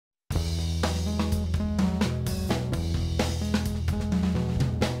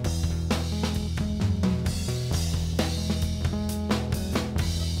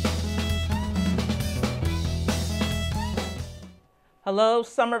Hello,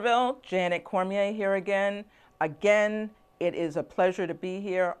 Somerville. Janet Cormier here again. Again, it is a pleasure to be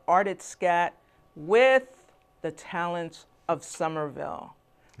here, Art at Scat, with the talents of Somerville.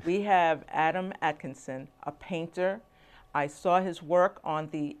 We have Adam Adkison, a painter. I saw his work on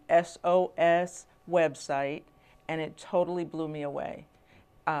the SOS website, and it totally blew me away.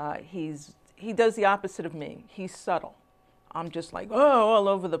 He does the opposite of me. He's subtle. I'm just like, oh, all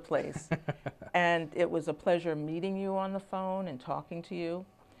over the place. And it was a pleasure meeting you on the phone and talking to you.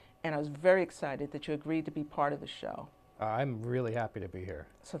 And I was very excited that you agreed to be part of the show. I'm really happy to be here.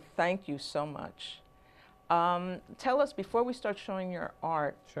 So thank you so much. Tell us, before we start showing your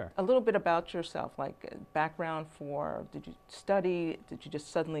art, Sure. a little bit about yourself, like background for, did you study, did you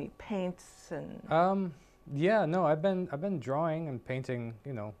just suddenly paint? And Yeah, no, I've been drawing and painting,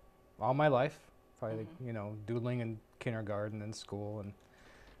 all my life. Probably, doodling in kindergarten and school, and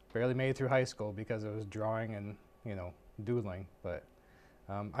barely made it through high school because it was drawing and, doodling. But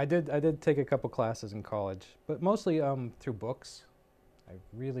I did take a couple classes in college, but mostly through books. I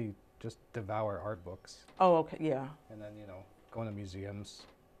really just devour art books. Oh, okay, yeah. And then, going to museums.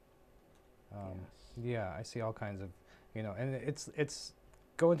 Yes. Yeah, I see all kinds of, and it's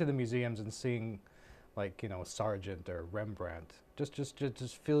going to the museums and seeing, like, Sargent or Rembrandt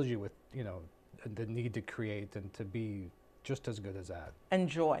just fills you with, the need to create and to be just as good as that. And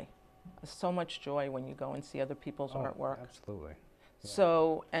joy. So much joy when you go and see other people's artwork. Absolutely. Yeah.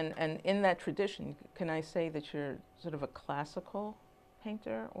 So, and in that tradition, can I say that you're sort of a classical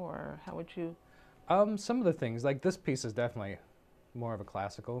painter, or how would you? Some of the things, like this piece is definitely more of a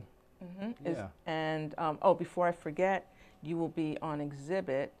classical. Yeah. And oh, before I forget, you will be on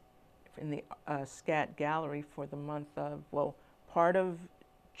exhibit in the SCAT gallery for the month of, well, part of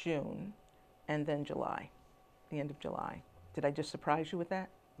June and then July, the end of July. Did I just surprise you with that?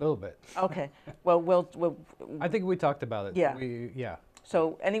 A little bit. Okay. Well, I think we talked about it. Yeah. Yeah.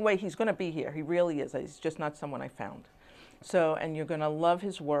 So anyway, he's going to be here. He really is. He's just not someone I found. So, and you're going to love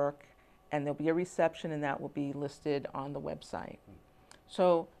his work, and there'll be a reception, and that will be listed on the website.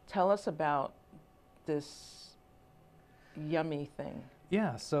 So tell us about this yummy thing.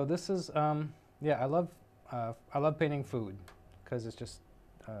 Yeah. So this is yeah. I love painting food because it's just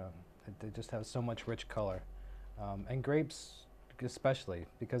they just have so much rich color, and grapes especially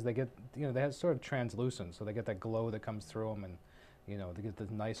because they get they have sort of translucent, so they get that glow that comes through them, and they get the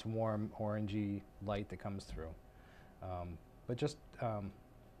nice warm orangey light that comes through. But just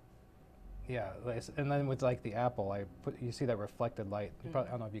yeah, and then with like the apple, you see that reflected light. I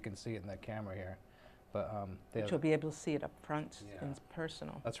don't know if you can see it in that camera here, but You'll be able to see it up front Yeah. and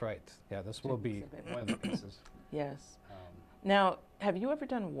personal. That's right. Yeah, this will be exhibit. one of the pieces. Yes. Now, have you ever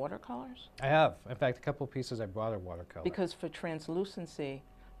done watercolors? I have. In fact, a couple pieces I brought are watercolor. Because for translucency,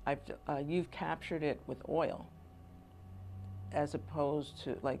 you've captured it with oil, as opposed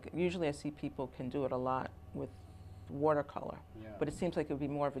to, like, usually I see people can do it a lot with watercolor, Yeah. but it seems like it would be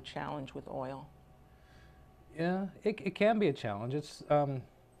more of a challenge with oil. Yeah, it can be a challenge. It's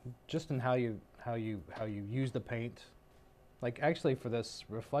just in how you use the paint. Like actually for this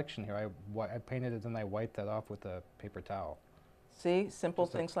reflection here, I painted it and I wiped that off with a paper towel. See, simple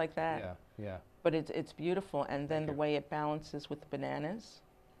Just things like that. Yeah, yeah. But it's beautiful, and then Thank the you. way it balances with the bananas.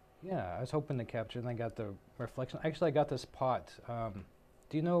 Yeah, I was hoping to capture, and I got the reflection. Actually, I got this pot.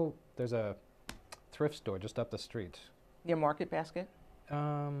 Do you know there's a thrift store just up the street? Your market basket?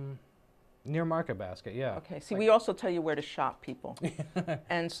 Near Market Basket, yeah. Okay. See, we also tell you where to shop, people.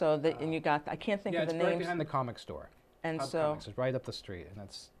 And so, and you got, I can't think Yeah, of the it's right names. behind the comic store. And Hub so, Comics is right up the street, and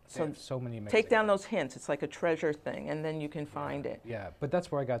they So have so many amazing take down things. those hints. It's like a treasure thing, and then you can find it. Yeah, but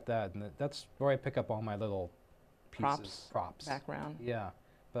that's where I got that, and that's where I pick up all my little pieces. Props. Background. Yeah,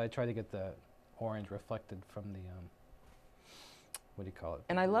 but I try to get the orange reflected from the, what do you call it?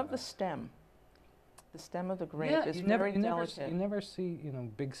 And I love the stem. The stem of the grape Yeah, is you very never delicate. you never see,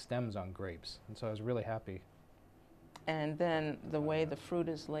 big stems on grapes, and so I was really happy. And then the way the fruit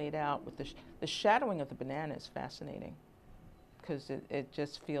is laid out with the shadowing of the banana is fascinating, because it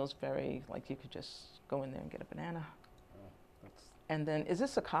just feels very like you could just go in there and get a banana. That's, And then, is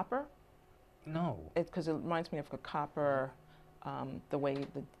this a copper? no. Because it reminds me of a copper, the way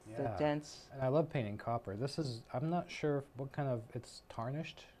the Yeah. dense. And I love painting copper. This is, I'm not sure what kind of, it's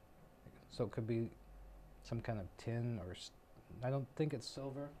tarnished, so it could be some kind of tin or, I don't think it's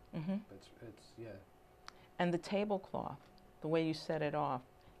silver. Hmm. It's yeah. And the tablecloth, the way you set it off,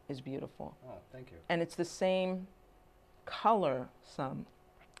 is beautiful. Oh, thank you. And it's the same color,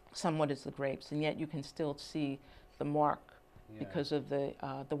 somewhat as the grapes, and yet you can still see the mark Yeah. because of the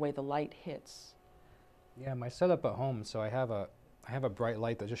way the light hits. Yeah, my setup at home, so I have a bright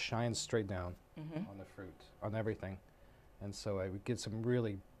light that just shines straight down Hmm. on the fruit, on everything. and so I would get some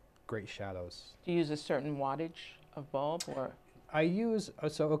really great shadows. Do you use a certain wattage of bulb, or? I use, I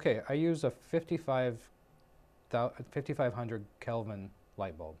use a 5500 Kelvin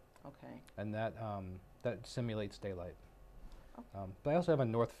light bulb, Okay. and that simulates daylight. Okay. But I also have a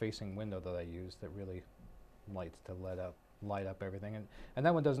north-facing window that I use that really lights to light up everything, and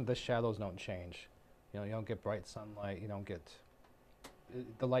that one doesn't. The shadows don't change. You know, you don't get bright sunlight. You don't get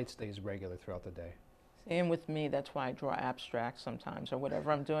the light stays regular throughout the day. Same with me. That's why I draw abstracts sometimes, or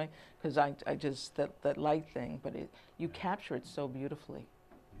whatever I'm doing, because I just that light thing. But you capture it so beautifully.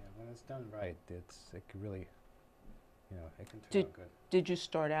 Yeah, when it's done right, it can really, it can turn out good. Did you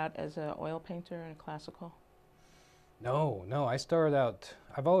start out as an oil painter in classical? No, I started out.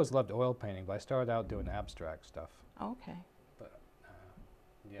 I've always loved oil painting, but I started out doing abstract stuff. Oh, okay. But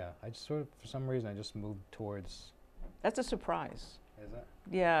yeah, I just sort of, for some reason, I just moved towards. That's a surprise. Is it?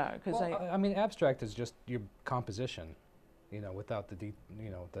 Yeah, because I mean, abstract is just your composition, without the deep,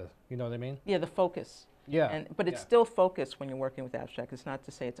 you know what I mean? Yeah, the focus. Yeah. But it's still focused when you're working with abstract. It's not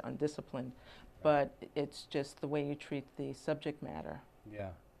to say it's undisciplined, but it's just the way you treat the subject matter.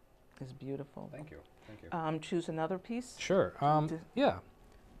 Yeah. Is beautiful. Thank you. Choose another piece. Sure. Yeah.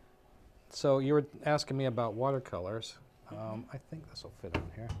 So you were asking me about watercolors. I think this will fit in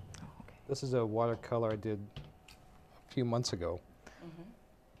here. Oh, okay. This is a watercolor I did a few months ago.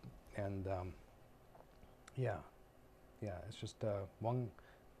 And yeah, it's just one,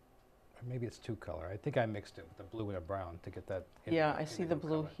 or maybe it's two color. I think I mixed it with the blue and a brown to get that. Yeah, I see the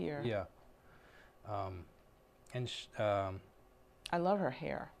blue color. here. Yeah. I love her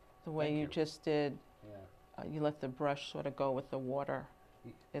hair. The way you just did, Yeah. you let the brush sort of go with the water.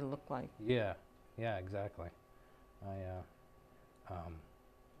 It looked like. Yeah, exactly.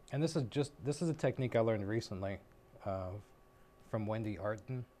 And this is a technique I learned recently from Wendy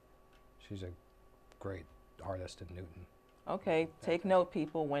Arton. She's a great artist in Newton. Okay, take note,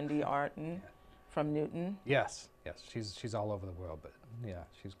 people. Wendy Arton from Newton. Yes, she's all over the world, but yeah,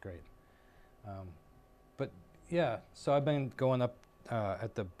 she's great. But yeah, so I've been going up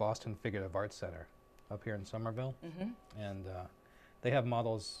at the Boston Figurative Arts Center up here in Somerville, and they have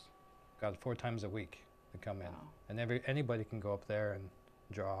models, 4 times a week to come in, and anybody can go up there and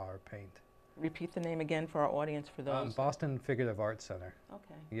draw or paint. Repeat the name again for our audience, for those. Boston Figurative Arts Center.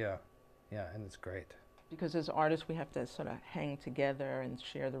 Okay. Yeah, and it's great. Because as artists, we have to sort of hang together and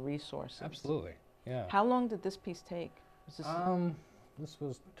share the resources. Absolutely, yeah. How long did this piece take? Was this this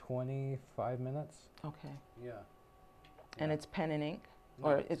was 25 minutes. Okay. Yeah. And it's pen and ink? No,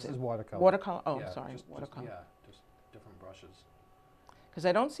 or this is watercolor. Watercolor? Oh, yeah, sorry, watercolor. Just different brushes. Because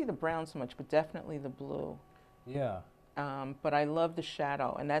I don't see the brown so much, but definitely the blue. Yeah. But I love the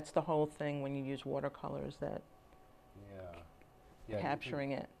shadow, and that's the whole thing when you use watercolors, that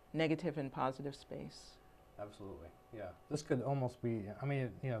capturing it, negative and positive space. Absolutely, yeah. This could almost be, I mean,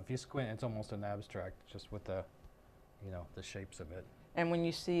 if you squint, it's almost an abstract, just with the, the shapes of it. And when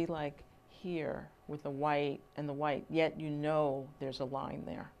you see, like, here, with the white and the white, yet there's a line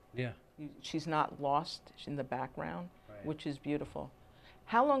there. Yeah. She's not lost in the background, Right. which is beautiful.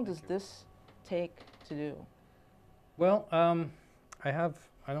 How long does this take to do? Well,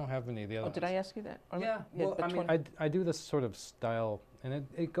 I don't have any of the other Oh, did I ask you that? Or Yeah, yeah, well, the I mean, I do this sort of style, and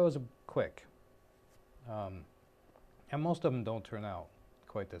it goes quick. And most of them don't turn out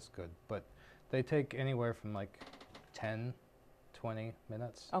quite as good, but they take anywhere from like 10, 20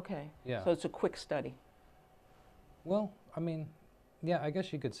 minutes. Okay. Yeah. So it's a quick study. Well, I mean, yeah, I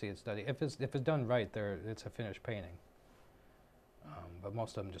guess you could see it study. If it's done right, it's a finished painting. But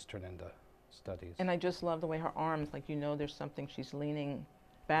most of them just turn into studies. And I just love the way her arms, like, there's something she's leaning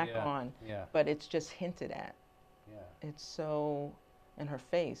back on, Yeah. but it's just hinted at. Yeah. It's so, in her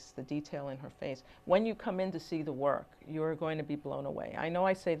face, the detail in her face. When you come in to see the work, you're going to be blown away. I know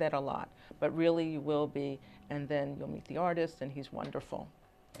I say that a lot, but really you will be, and then you'll meet the artist, and he's wonderful.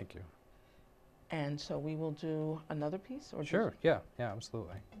 Thank you. And so we will do another piece? Or Sure, yeah,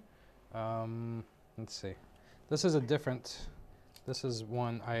 absolutely. Let's see. This is a different, this is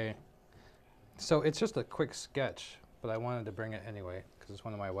one so it's just a quick sketch, but I wanted to bring it anyway, because it's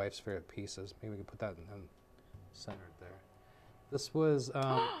one of my wife's favorite pieces. Maybe we could put that in centered there. This was,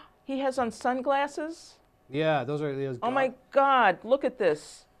 He has on sunglasses? yeah, those are those. Oh my God, look at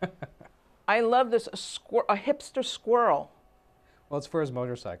this. I love this, a hipster squirrel. Well, it's for his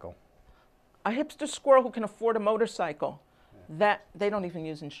motorcycle. A hipster squirrel who can afford a motorcycle. Yeah. That, they don't even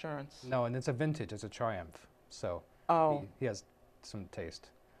use insurance. No, and it's a vintage, it's a Triumph, so he has some taste.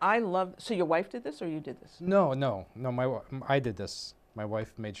 I love, so your wife did this or you did this? No, I did this. My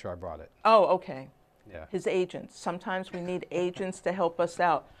wife made sure I brought it. Oh, okay. Yeah. His agents. Sometimes we need agents to help us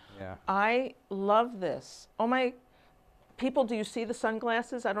out. Yeah. I love this. Oh my, People, do you see the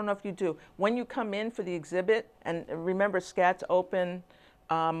sunglasses? I don't know if you do. When you come in for the exhibit, and remember, SCAT's open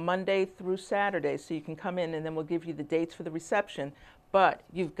Monday through Saturday, so you can come in and then we'll give you the dates for the reception. But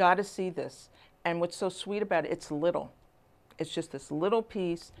you've got to see this. And what's so sweet about it, it's little. It's just this little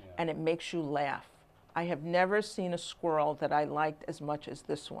piece, and it makes you laugh. I have never seen a squirrel that I liked as much as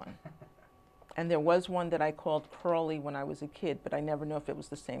this one. And there was one that I called Curly when I was a kid, but I never knew if it was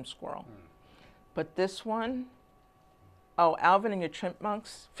the same squirrel. But this one, oh, Alvin and your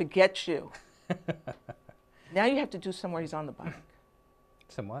chipmunks, forget you. Now you have to do somewhere he's on the bike.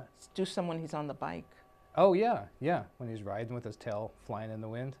 Some what? Do someone he's on the bike. Oh, yeah, yeah. When he's riding with his tail flying in the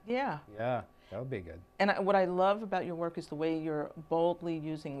wind. Yeah. Yeah, that would be good. And what I love about your work is the way you're boldly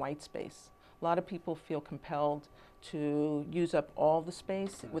using white space. A lot of people feel compelled to use up all the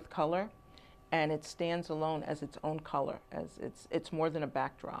space with color, and it stands alone as its own color, as it's more than a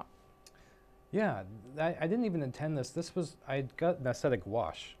backdrop. Yeah, I didn't even intend this. I got an aesthetic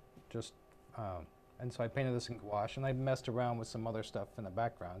gouache, and so I painted this in gouache, and I messed around with some other stuff in the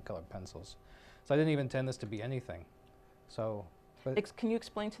background, colored pencils. So I didn't even intend this to be anything. So, but Can you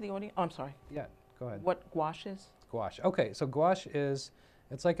explain to the audience? Oh, I'm sorry. yeah, go ahead. What gouache is? Gouache. Okay, so gouache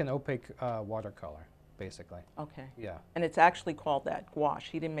it's like an opaque watercolor, basically. Okay. Yeah. And it's actually called that, gouache.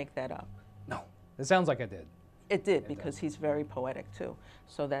 He didn't make that up. No, it sounds like I did. It did, It because does. he's very poetic too.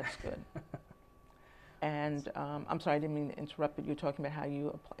 So that's good. And I'm sorry, I didn't mean to interrupt, but you were talking about how you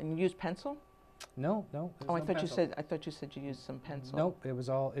apply, and you use pencil? No, no. Oh, I thought you said you used some pencil. Nope,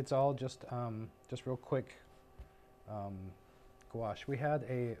 it's all just real quick gouache. We had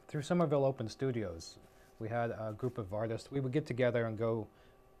through Somerville Open Studios, we had a group of artists. We would get together and go,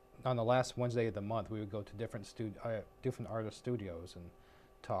 on the last Wednesday of the month, we would go to different artist studios and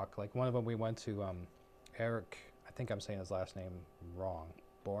talk. Like one of them we went to, Eric, I think I'm saying his last name wrong,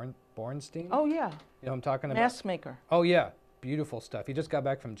 Bornstein? Oh, yeah. You know what I'm talking about? Mask maker. Oh, yeah. Beautiful stuff. He just got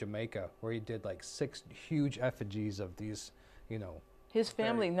back from Jamaica, where he did like 6 huge effigies of these, you know. His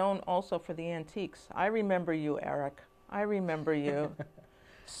family known also for the antiques. I remember you, Eric. I remember you.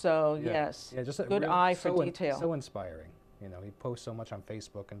 So, Yeah. yes. Yeah, just a Good really eye for detail. So inspiring. You know, he posts so much on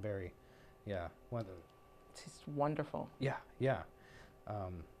Facebook and very, yeah. One of the, It's wonderful. yeah, yeah.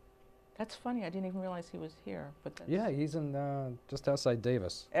 That's funny. I didn't even realize he was here. But that's Yeah, he's in just outside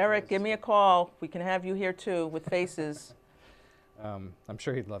Davis. Eric, give me a call. We can have you here too with faces. I'm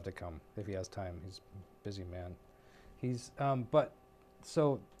sure he'd love to come if he has time. He's a busy man. But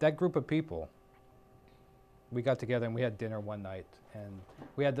so that group of people, we got together and we had dinner one night, and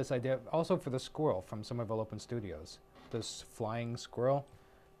we had this idea also for the squirrel from Somerville Open Studios, this flying squirrel.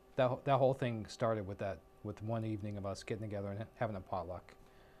 That whole thing started with one evening of us getting together and having a potluck.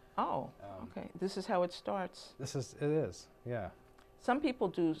 Oh, okay. This is how it starts. It is, yeah. Some people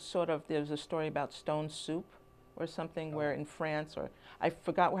do there's a story about stone soup or something where in France, or I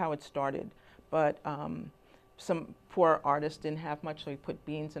forgot how it started, but some poor artist didn't have much, so he put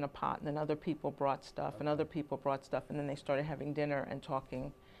beans in a pot, and then other people brought stuff, and other people brought stuff, and then they started having dinner and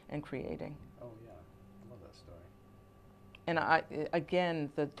talking and creating. Oh, yeah. I love that story. And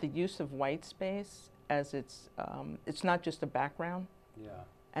again, the use of white space as it's not just a background. Yeah.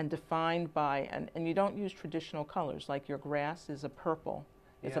 And defined by, and you don't use traditional colors, like your grass is a purple,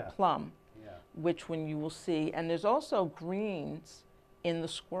 it's a Yeah. plum, Yeah. which when you will see, and there's also greens in the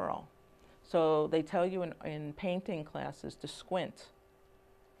squirrel. So they tell you in painting classes to squint.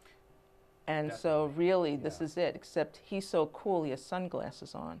 And so Definitely. really this Yeah. is it, except he's so cool, he has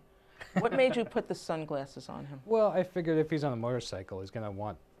sunglasses on. What made you put the sunglasses on him? Well, I figured if he's on a motorcycle, he's going to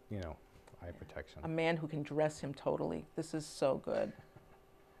want, you know, eye protection. A man who can dress him totally. This is so good.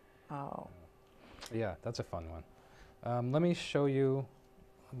 Oh. Yeah, that's a fun one. Let me show you.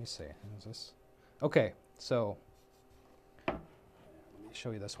 Let me see. Is this? Okay, so let me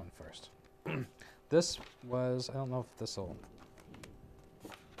show you this one first. This was. I don't know if this will.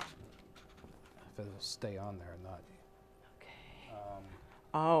 If it'll stay on there or not. Okay.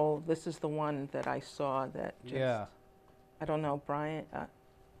 Oh, this is the one that I saw that just, Yeah. I don't know, Brian,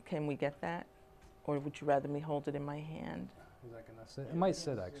 can we get that? Or would you rather me hold it in my hand? Is that gonna sit? It might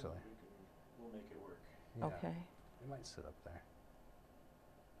sit actually. We'll make it work. Yeah, Okay. it might sit up there.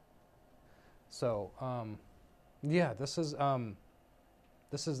 So, yeah, this is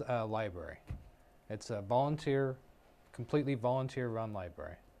a library. It's a completely volunteer-run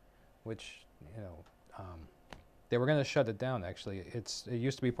library, which, you know, they were going to shut it down. Actually, it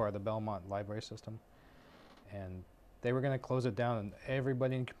used to be part of the Belmont library system, and they were going to close it down. And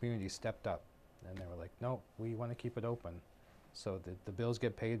everybody in the community stepped up, and they were like, "No, we want to keep it open." So the bills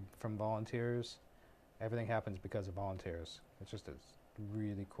get paid from volunteers. Everything happens because of volunteers. It's just a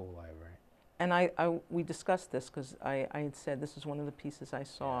really cool library. And we discussed this because I had said this is one of the pieces I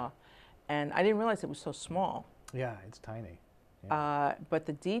saw, and I didn't realize it was so small. Yeah, it's tiny. Yeah. But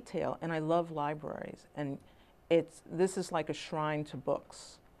the detail, and I love libraries, and this is like a shrine to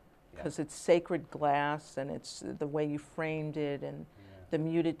books, because it's sacred glass, and it's the way you framed it, and the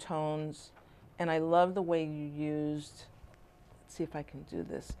muted tones, and I love the way you used, let's see if I can do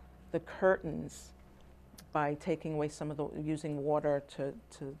this, the curtains, by taking away some of the, using water to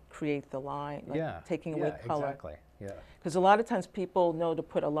create the line, like taking away color. Exactly. Yeah. Because a lot of times people know to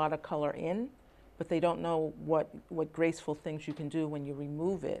put a lot of color in, but they don't know what graceful things you can do when you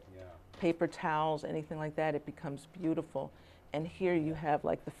remove it. Yeah. Paper towels, anything like that, it becomes beautiful. And here you have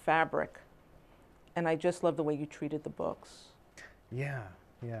like the fabric. And I just love the way you treated the books. Yeah,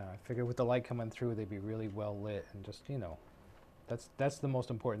 yeah. I figured with the light coming through, they'd be really well lit, and just, you know, that's the most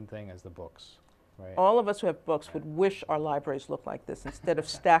important thing, is the books. Right. All of us who have books would wish our libraries looked like this instead of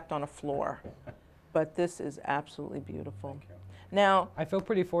stacked on a floor. But this is absolutely beautiful. Thank you. Now, I feel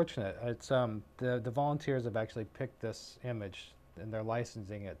pretty fortunate. It's the volunteers have actually picked this image, and they're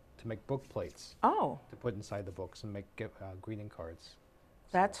licensing it to make book plates oh, to put inside the books and make greeting cards.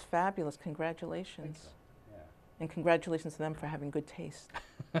 that's fabulous. Congratulations. Yeah. And congratulations to them for having good taste.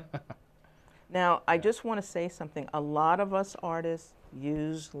 Now, I just want to say something. A lot of us artists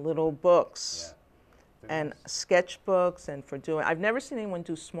use little books and sketchbooks, and for doing, I've never seen anyone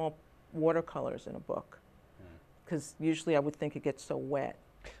do small watercolors in a book, because usually I would think it gets so wet.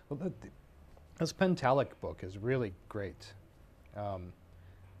 Well, this Pentalic book is really great.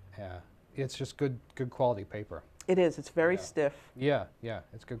 Yeah, it's just good quality paper. It is. It's very stiff. Yeah, yeah,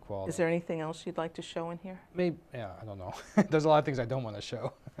 it's good quality. Is there anything else you'd like to show in here? Maybe, yeah, I don't know. There's a lot of things I don't want to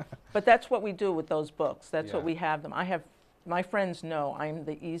show. But that's what we do with those books. That's what we have them. My friends know I'm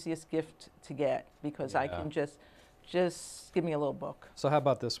the easiest gift to get, because I can just give me a little book. So how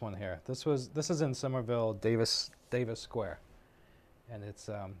about this one here? This is in Somerville, Davis Square, and it's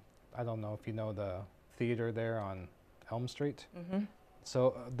I don't know if you know the theater there on Elm Street. Mm-hmm.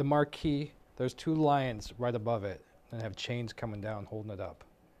 So the marquee, there's two lions right above it, and have chains coming down holding it up.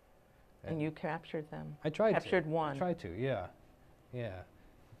 And you captured them. I tried captured to. one. I tried to, yeah, yeah.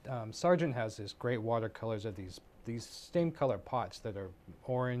 Sargent has these great watercolors of these same color pots that are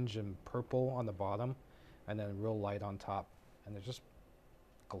orange and purple on the bottom, and then real light on top, and they just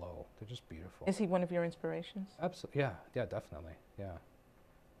glow. They're just beautiful. Is he one of your inspirations? Absolutely, yeah, definitely,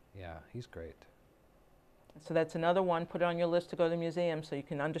 yeah, he's great. So that's another one. Put it on your list to go to the museum so you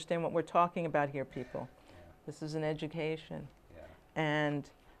can understand what we're talking about here, people. Yeah. This is an education. Yeah. And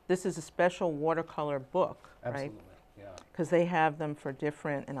this is a special watercolor book, Absolutely. right? Yeah. Because they have them for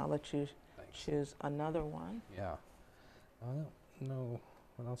different, and I'll let you choose another one. Yeah. I don't know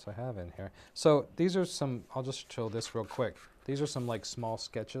what else I have in here. So these are some, I'll just show this real quick. These are some like small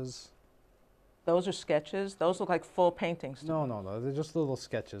sketches. Those are sketches? Those look like full paintings. No, they're just little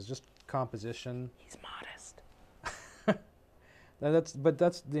sketches, just composition. He's modest. That's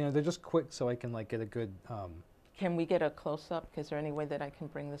you know, they're just quick, so I can like get a good. Can we get a close-up? Is there any way that I can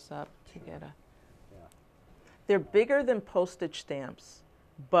bring this up to get a? Yeah. They're bigger than postage stamps,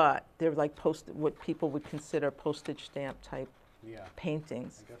 but they're like what people would consider postage stamp type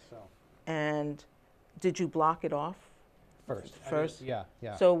paintings. I guess so. And did you block it off? First? Yeah.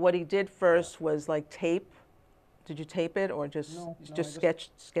 So what he did first was like tape. Did you tape it, or just sketch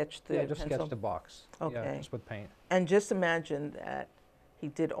the Yeah, just pencil? sketched a box. Okay. Yeah, just with paint. And just imagine that he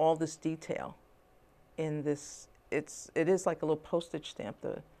did all this detail in this. It is like a little postage stamp.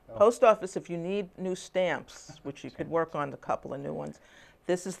 The post office, if you need new stamps, which you could work on a couple of new ones,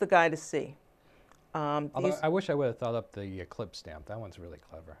 this is the guy to see. Although I wish I would have thought up the clip stamp. That one's really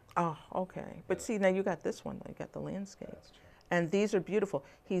clever. Oh, okay. But see, now you got this one. You got the landscape. That's true. And these are beautiful.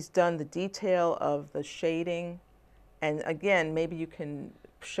 He's done the detail of the shading. And again, maybe you can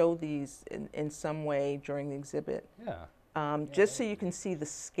show these in some way during the exhibit. Yeah. Just so you can see the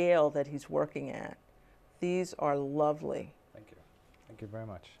scale that he's working at. These are lovely. Thank you. Thank you very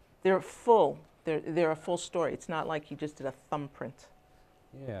much. They're full. They're a full story. It's not like he just did a thumbprint.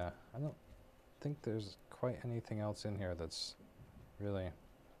 Yeah. I don't think there's quite anything else in here that's really.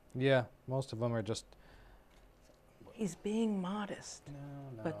 Yeah. Most of them are just. He's being modest.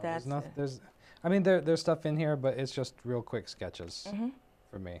 No. But that's I mean, there's stuff in here, but it's just real quick sketches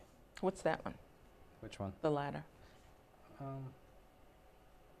for me. What's that one? Which one? The ladder. All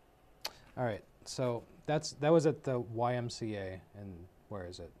right. So that was at the YMCA, and where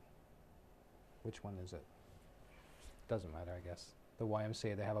is it? Which one is it? Doesn't matter, I guess. The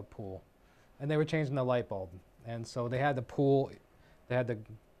YMCA, they have a pool, and they were changing the light bulb, and so they had the pool. They had the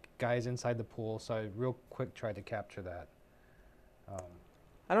guys inside the pool, so I real quick tried to capture that.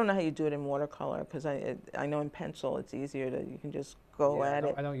 I don't know how you do it in watercolor because I know in pencil it's easier to, you can just go Yeah, at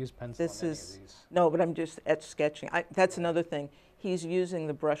it. I don't use pencil This on any is, of these. no, but I'm just etch sketching. That's another thing. He's using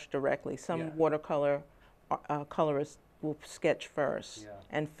the brush directly. Some Yeah. watercolor colorists will sketch first Yeah.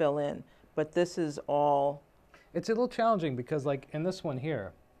 and fill in, but this is all, It's a little challenging because, like, in this one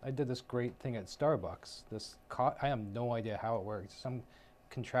here, I did this great thing at Starbucks. I have no idea how it works. Some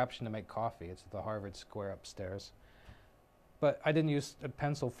contraption to make coffee. It's at the Harvard Square upstairs. But I didn't use a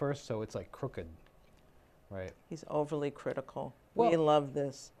pencil first, so it's like crooked, right? he's overly critical. Well- We love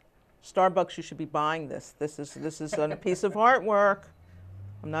this. Starbucks, you should be buying this. This is a piece of artwork.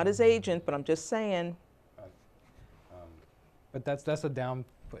 I'm not his agent, but I'm just saying. But that's a down.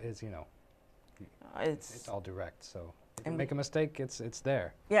 Is, you know, it's It's all direct. So if you And- make a mistake, it's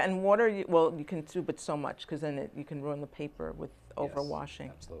there. yeah, and water. Well, you can do, but so much because then you can ruin the paper with Yes, overwashing.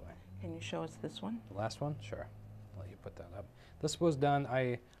 absolutely. Can you show us this one? The last one, sure. I'll let you put that up. This was done.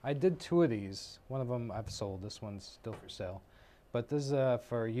 I did 2 of these. One of them I've sold. This one's still for sale. But this is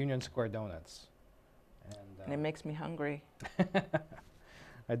for Union Square Donuts. And it makes me hungry.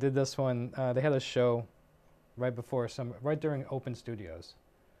 I did this one. They had a show right during open studios,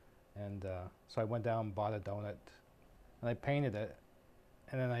 and so I went down and bought a donut, and I painted it,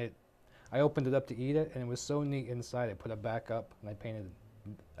 and then I opened it up to eat it, and it was so neat inside. I put it back up, and I painted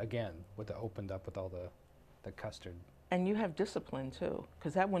it again with it opened up with all the custard. And you have discipline too,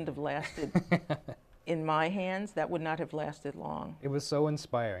 because that wouldn't have lasted. In my hands, that would not have lasted long. It was so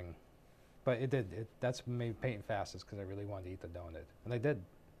inspiring, but it did. That's what made me paint fastest because I really wanted to eat the donut, and I did.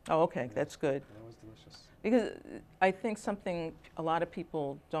 Oh, okay, that's good. And it was delicious. Because I think something a lot of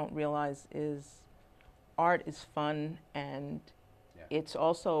people don't realize is art is fun, and Yeah. it's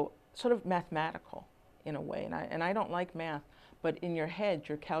also sort of mathematical in a way. And I don't like math, but in your head,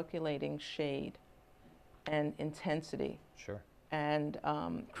 you're calculating shade and intensity Sure. and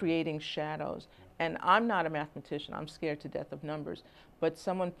creating shadows. And I'm not a mathematician. I'm scared to death of numbers. But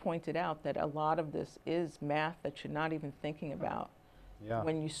someone pointed out that a lot of this is math that you're not even thinking about. Yeah.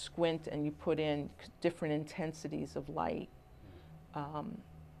 When you squint and you put in different intensities of light.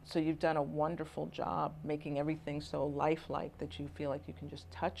 So you've done a wonderful job making everything so lifelike that you feel like you can just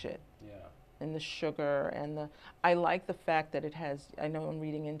touch it. Yeah. And the sugar and I like the fact that it has, I know I'm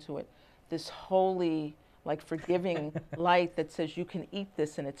reading into it, this holy, like forgiving light that says you can eat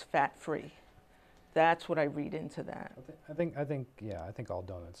this and it's fat-free. That's what I read into that. I think all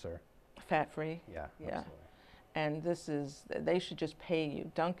donuts are. Fat-free. Yeah. Yeah. Absolutely. And they should just pay you.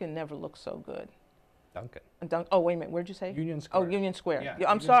 Dunkin' never looks so good. Dunkin'. Oh, wait a minute, where'd you say? Union Square. Oh, Union Square. Yeah, I'm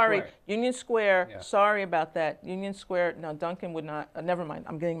Union sorry, Square. Union Square, Yeah. sorry about that. Union Square, no, Dunkin' would not, never mind,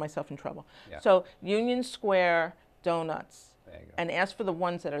 I'm getting myself in trouble. Yeah. So Union Square donuts, There you go. and ask for the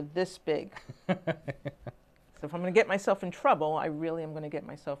ones that are this big. So if I'm gonna get myself in trouble, I really am gonna get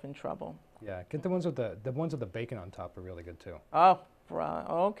myself in trouble. Yeah. Get the ones with the ones with the bacon on top are really good too. Oh, bruh,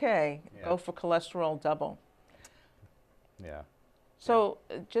 okay, Yeah. go for cholesterol double. Yeah. So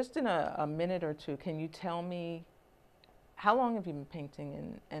just in a minute or two, can you tell me, how long have you been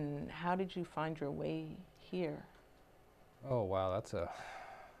painting and how did you find your way here? Oh wow, that's a.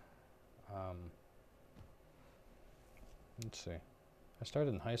 Let's see. I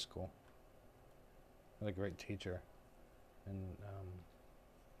started in high school. I had a great teacher, and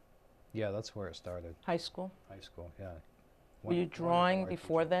yeah, that's where it started. High school? High school, yeah. Were you drawing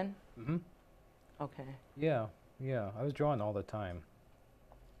before then? Mm-hmm. Okay. Yeah, yeah. I was drawing all the time.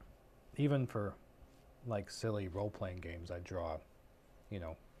 Even for, like, silly role-playing games, I'd draw,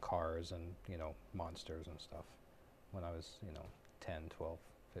 cars and, monsters and stuff when I was, 10, 12,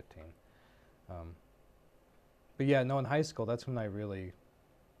 15. But yeah, no, in high school, that's when I really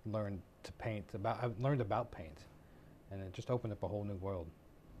learned to paint. I learned about paint, and it just opened up a whole new world.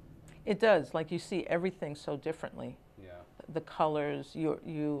 It does. Like you see everything so differently. Yeah. The colors,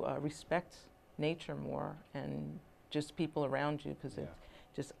 you respect nature more and just people around you because Yeah. it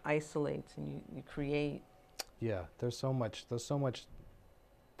just isolates and you create. Yeah, there's so much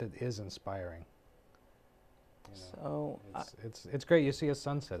that is inspiring. So It's great. You see a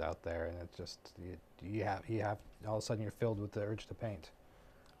sunset out there, and it's just you have all of a sudden you're filled with the urge to paint.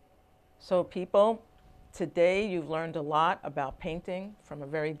 So people, today you've learned a lot about painting from a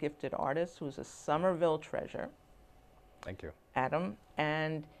very gifted artist who's a Somerville treasure, Thank you. Adam,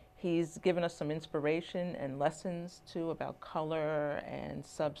 and he's given us some inspiration and lessons too about color and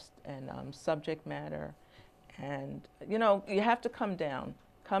subject matter. And you have to come down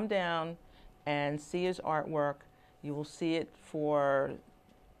and see his artwork. You will see it for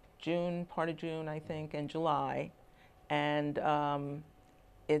June, part of June, I think, and July, and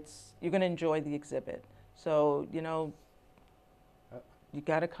you're going to enjoy the exhibit. So You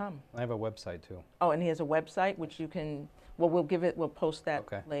got to come. I have a website too. Oh, and he has a website which you can, well, we'll post that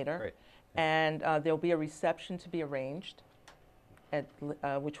Okay, later. great. And there'll be a reception to be arranged,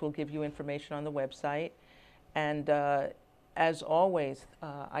 which will give you information on the website. And as always,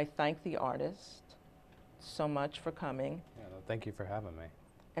 I thank the artist so much for coming. Yeah, no, thank you for having me.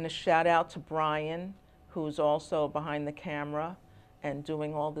 And a shout out to Brian, who's also behind the camera and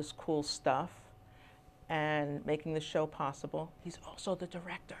doing all this cool stuff and making the show possible. He's also the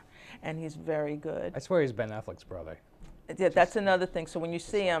director, and he's very good. I swear he's Ben Affleck's brother. Yeah, that's another thing. So when you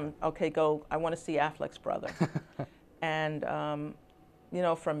see him, okay, go, I want to see Affleck's brother. And, you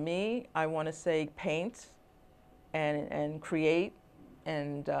know, from me, I want to say paint and create,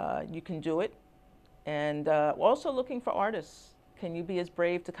 and you can do it. And also looking for artists. Can you be as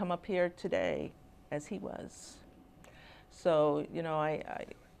brave to come up here today as he was? So, you know, I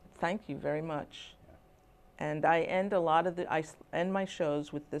thank you very much. And I end I end my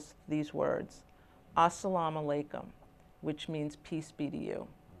shows with these words, Assalamu alaikum, which means peace be to you.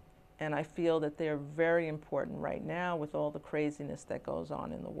 And I feel that they're very important right now with all the craziness that goes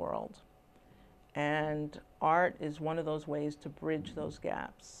on in the world. And art is one of those ways to bridge those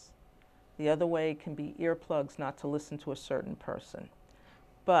gaps. The other way can be earplugs not to listen to a certain person.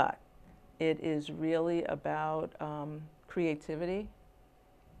 But it is really about creativity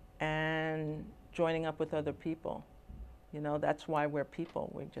and joining up with other people. You know, that's why we're people.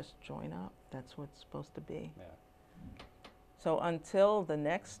 We just join up. That's what it's supposed to be. Yeah. So until the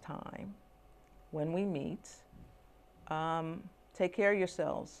next time when we meet, take care of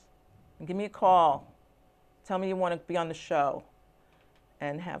yourselves and give me a call. Tell me you want to be on the show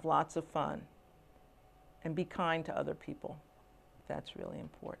and have lots of fun and be kind to other people. That's really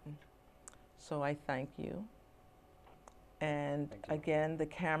important. So I thank you. And again, the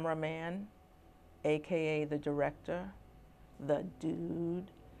cameraman, AKA the director, the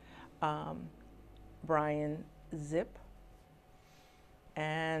dude, Brian Zip,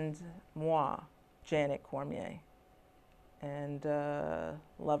 and moi, Janet Cormier, and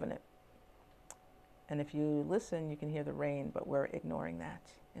loving it. And if you listen, you can hear the rain, but we're ignoring that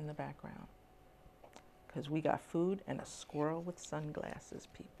in the background because we got food and a squirrel with sunglasses,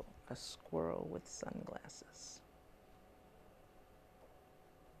 people. A squirrel with sunglasses.